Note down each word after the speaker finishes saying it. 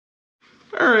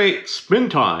Alright, spin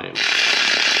time.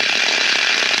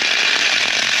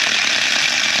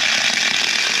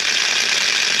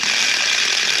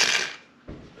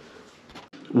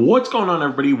 What's going on,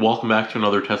 everybody? Welcome back to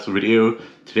another Tesla video.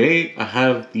 Today I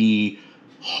have the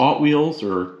Hot Wheels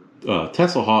or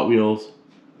Tesla Hot Wheels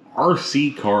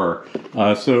RC car.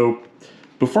 So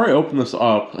before I open this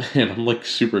up, and I'm like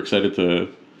super excited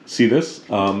to see this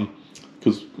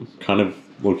because I'm kind of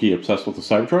low-key obsessed with the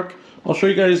Cybertruck, I'll show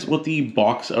you guys what the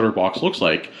outer box looks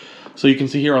like. So you can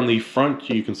see here on the front,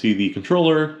 you can see the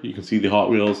controller, you can see the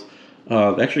Hot Wheels. They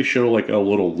actually show like a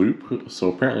little loop, so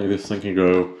apparently this thing can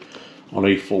go on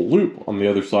a full loop. On the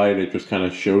other side, it just kind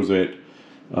of shows it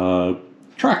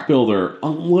track builder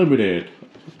unlimited,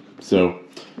 so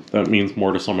that means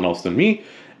more to someone else than me.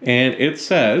 And it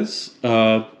says,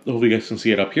 hopefully you guys can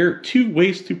see it up here, 2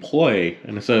 ways to play,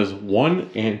 and it says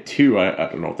 1 and 2. I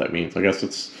don't know what that means. I guess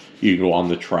it's you can go on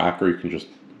the track or you can just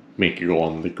make it go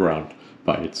on the ground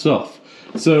by itself.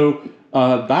 So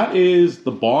that is the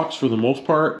box for the most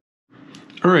part.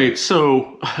 All right,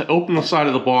 so I open the side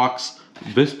of the box.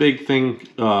 This big thing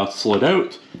slid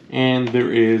out, and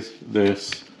there is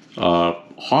this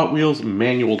Hot Wheels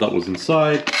manual that was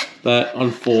inside that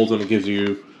unfolds, and it gives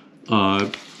you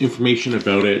information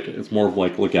about it. It's more of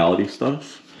like legality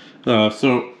stuff.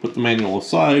 So put the manual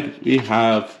aside, we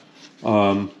have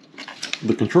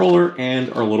the controller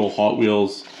and our little Hot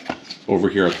Wheels over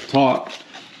here at the top,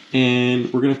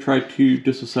 and we're going to try to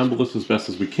disassemble this as best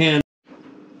as we can.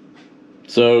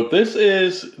 So this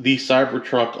is the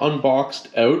Cybertruck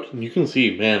unboxed out, and you can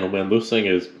see, man, oh man, this thing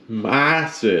is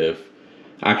massive.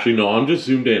 Actually, no, I'm just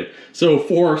zoomed in. So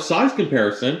for size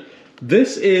comparison,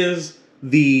 this is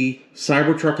the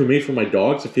Cybertruck I made for my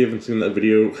dogs. If you haven't seen that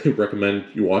video, I recommend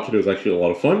you watch it. It was actually a lot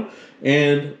of fun.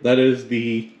 And that is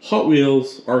the Hot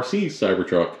Wheels RC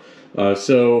Cybertruck.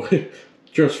 So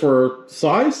just for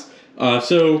size,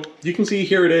 so you can see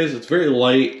here it is. It's very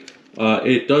light.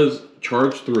 It does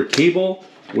charge through a cable,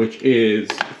 which is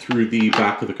through the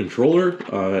back of the controller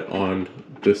on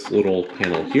this little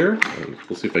panel here. And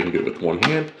we'll see if I can do it with one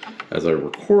hand as I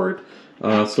record.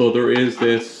 So there is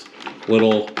this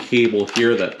little cable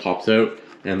here that pops out,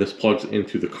 and this plugs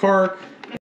into the car.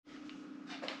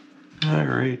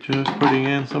 Alright, just putting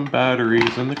in some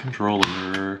batteries in the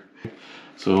controller.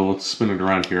 So let's spin it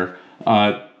around here.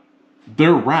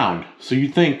 They're round, so you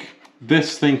think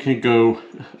this thing can go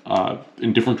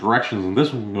in different directions, and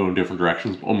this one can go in different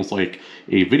directions, almost like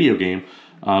a video game.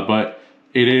 But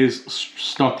it is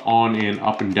stuck on in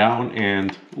up and down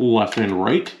and left and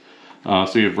right.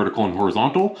 So you have vertical and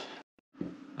horizontal.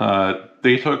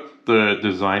 They took the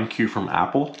design cue from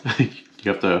Apple.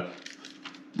 You have to,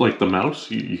 like the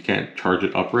mouse, you can't charge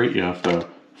it upright. You have to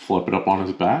flip it up on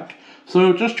his back.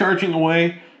 So just charging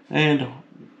away, and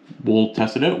we'll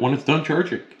test it out when it's done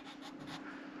charging.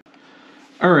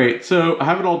 Alright, so I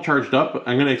have it all charged up.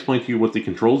 I'm going to explain to you what the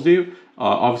controls do.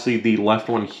 Obviously the left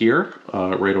one here,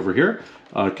 right over here,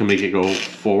 can make it go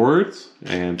forwards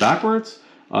and backwards.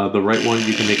 The right one,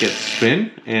 you can make it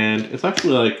spin, and it's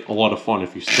actually like a lot of fun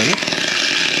if you spin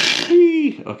it.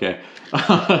 Whee! Okay.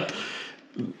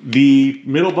 The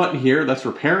middle button here, that's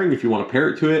for pairing if you want to pair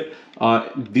it to it.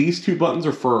 These 2 buttons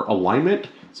are for alignment.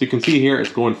 So you can see here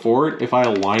it's going forward. If I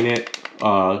align it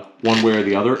one way or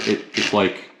the other, it just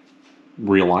like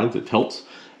realigns, it tilts.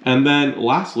 And then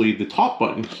lastly, the top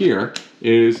button here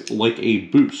is like a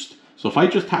boost. So if I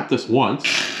just tap this once,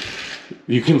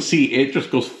 you can see it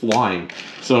just goes flying.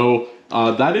 So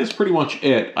that is pretty much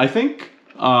it. I think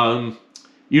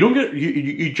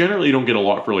you generally don't get a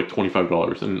lot for like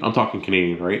 $25, and I'm talking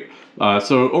Canadian, right?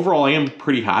 So overall, I am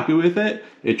pretty happy with it.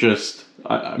 It just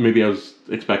maybe I was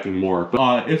expecting more,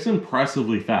 but it's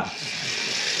impressively fast.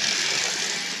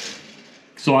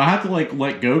 So I had to like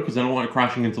let go because I don't want it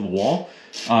crashing into the wall.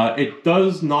 It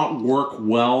does not work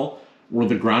well where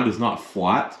the ground is not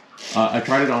flat. I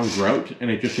tried it on grout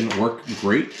and it just didn't work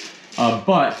great.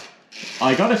 But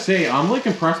I gotta say, I'm like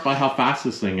impressed by how fast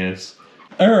this thing is.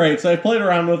 Alright, so I played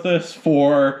around with this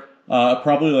for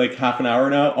probably like half an hour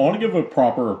now. I want to give a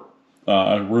proper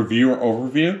review or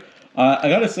overview. I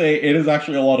gotta say, it is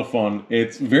actually a lot of fun.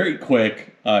 It's very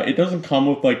quick. It doesn't come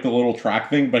with like the little track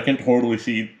thing, but I can totally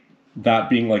see that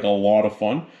being like a lot of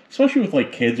fun, especially with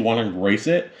like kids wanting to race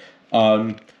it.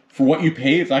 For what you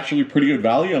pay, it's actually pretty good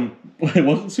value. I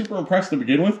wasn't super impressed to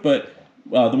begin with, but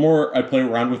the more I play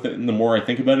around with it and the more I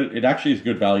think about it, it actually is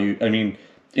good value. I mean,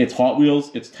 it's Hot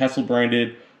Wheels, it's Tesla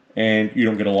branded, and you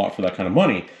don't get a lot for that kind of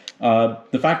money.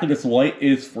 The fact that it's light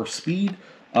is for speed.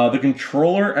 The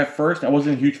controller, at first, I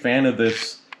wasn't a huge fan of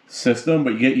this system,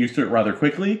 but you get used to it rather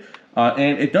quickly.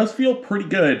 And it does feel pretty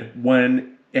good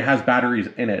when it has batteries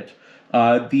in it.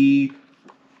 The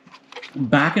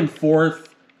back and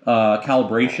forth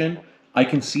calibration, I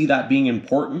can see that being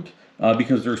important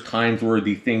because there's times where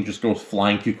the thing just goes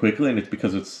flying too quickly, and it's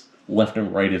because it's left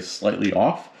and right is slightly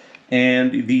off.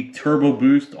 And the turbo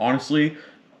boost, honestly,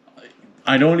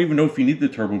 I don't even know if you need the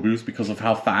turbo boost because of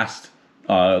how fast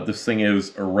this thing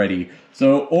is already.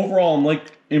 So overall, I'm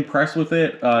like impressed with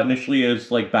it. Initially, it's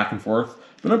like back and forth,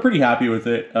 but I'm pretty happy with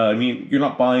it. I mean, you're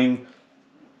not buying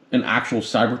an actual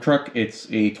Cybertruck; it's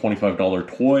a $25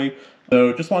 toy.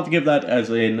 So just wanted to give that as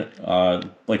an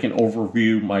like an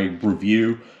overview, my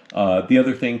review. The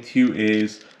other thing too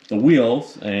is the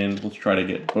wheels, and let's try to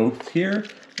get both here.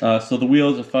 So the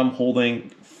wheels, if I'm holding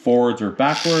forwards or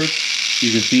backwards,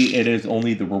 you can see it is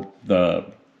only the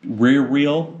rear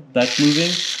wheel that's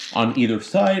moving on either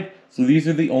side. So these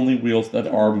are the only wheels that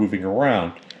are moving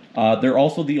around. They're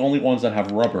also the only ones that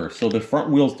have rubber. So the front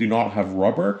wheels do not have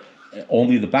rubber,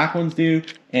 only the back ones do,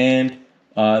 and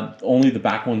only the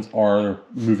back ones are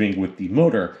moving with the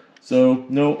motor. So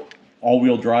no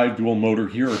all-wheel drive dual motor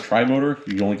here or tri-motor,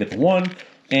 you only get the one.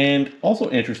 And also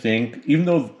interesting, even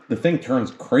though the thing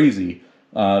turns crazy,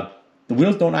 the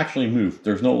wheels don't actually move.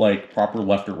 There's no like proper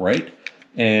left or right,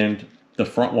 and the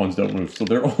front ones don't move. So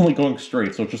they're only going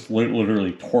straight. So it's just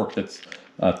literally torque that's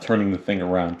turning the thing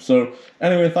around. So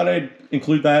anyway, I thought I'd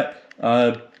include that.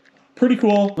 Pretty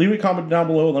cool. Leave a comment down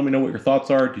below. Let me know what your thoughts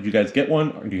are. Did you guys get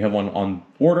one? Or do you have one on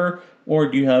order? Or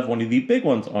do you have one of the big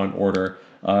ones on order?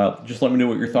 Just let me know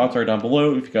what your thoughts are down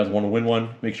below. If you guys want to win one,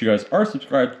 make sure you guys are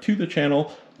subscribed to the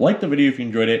channel. Like the video if you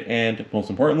enjoyed it. And most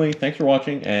importantly, thanks for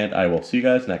watching. And I will see you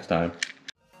guys next time.